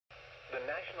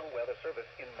The National Weather Service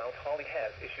in Mount Holly has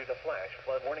issued a flash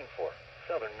flood warning for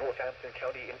southern Northampton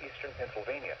County in eastern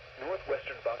Pennsylvania,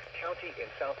 northwestern Bucks County in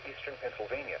southeastern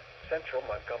Pennsylvania, central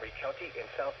Montgomery County in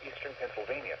southeastern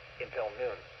Pennsylvania until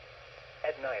noon.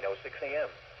 At 9:06 a.m.,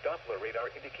 Doppler radar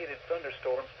indicated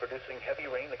thunderstorms producing heavy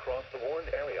rain across the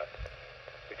warned area.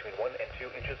 Between 1 and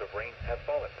 2 inches of rain have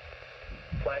fallen.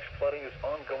 Flash flooding is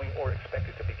ongoing or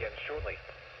expected to begin shortly.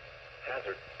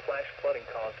 Hazard: flash flooding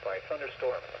caused by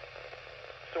thunderstorms.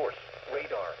 Source: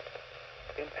 radar.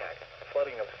 Impact: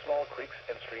 flooding of small creeks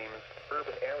and streams,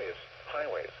 urban areas,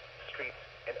 highways, streets,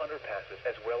 and underpasses,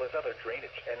 as well as other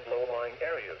drainage and low-lying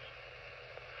areas.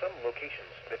 Some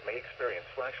locations that may experience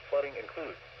flash flooding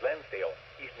include Lansdale,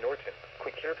 East Norton,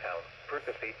 Quakertown,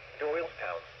 Perthesy,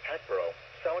 Doylestown, Hatboro,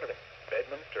 Souderton,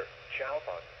 Bedminster,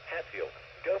 Chalfont, Hatfield,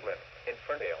 Dublin, and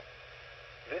Ferndale.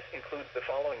 This includes the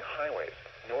following highways: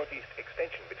 northeast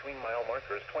extension between mile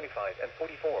markers 25 and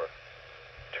 44.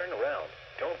 Turn around.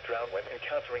 Don't drown when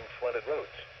encountering flooded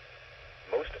roads.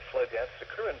 Most flood deaths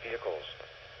occur in vehicles.